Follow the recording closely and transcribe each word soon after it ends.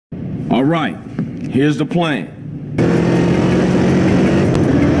All right, here's the plan.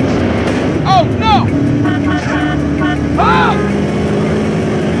 Oh, no! Oh!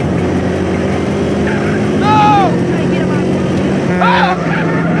 No! Oh!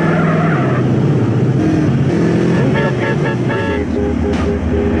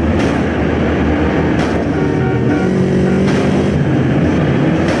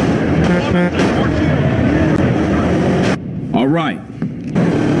 All right.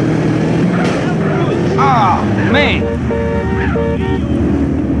 Ah, man!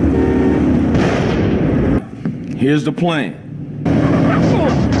 Here's the plan.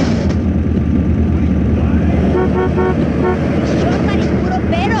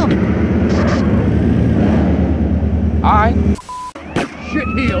 Alright. Shit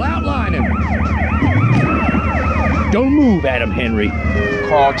heel, outline him. Don't move, Adam Henry.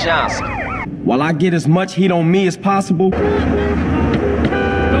 Carl Johnson. While I get as much heat on me as possible,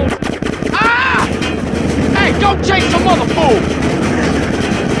 Ah! Hey, don't chase some other fool!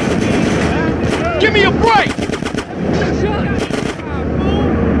 Give me a break!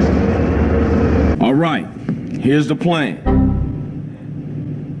 all right, here's the plan.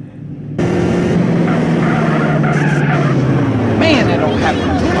 Man, that don't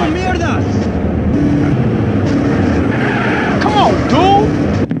happen. Come on, dude!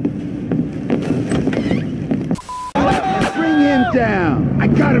 Bring him down. I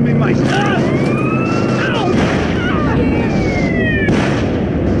got him in my sight.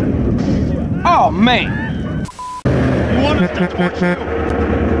 Oh, man! You want us to torch you?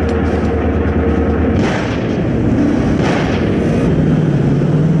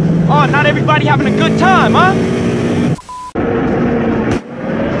 Oh, not everybody having a good time, huh?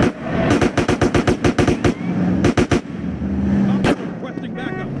 Requesting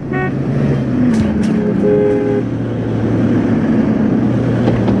backup.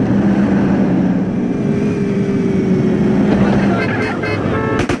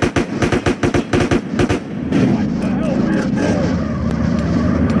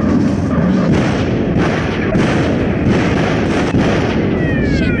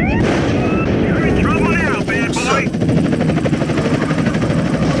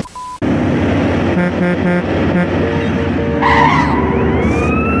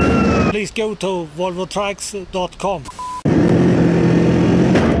 Please go to volvotracks.com.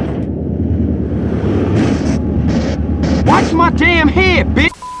 Watch my damn head,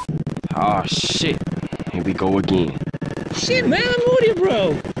 bitch! Oh, shit. Here we go again. Shit, man, I'm audio,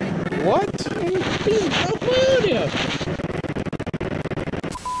 bro. What? Please, bro, my audio.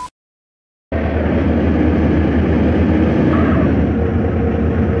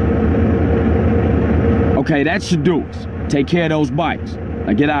 Okay, that should do it. Take care of those bikes.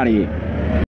 Now get out of here.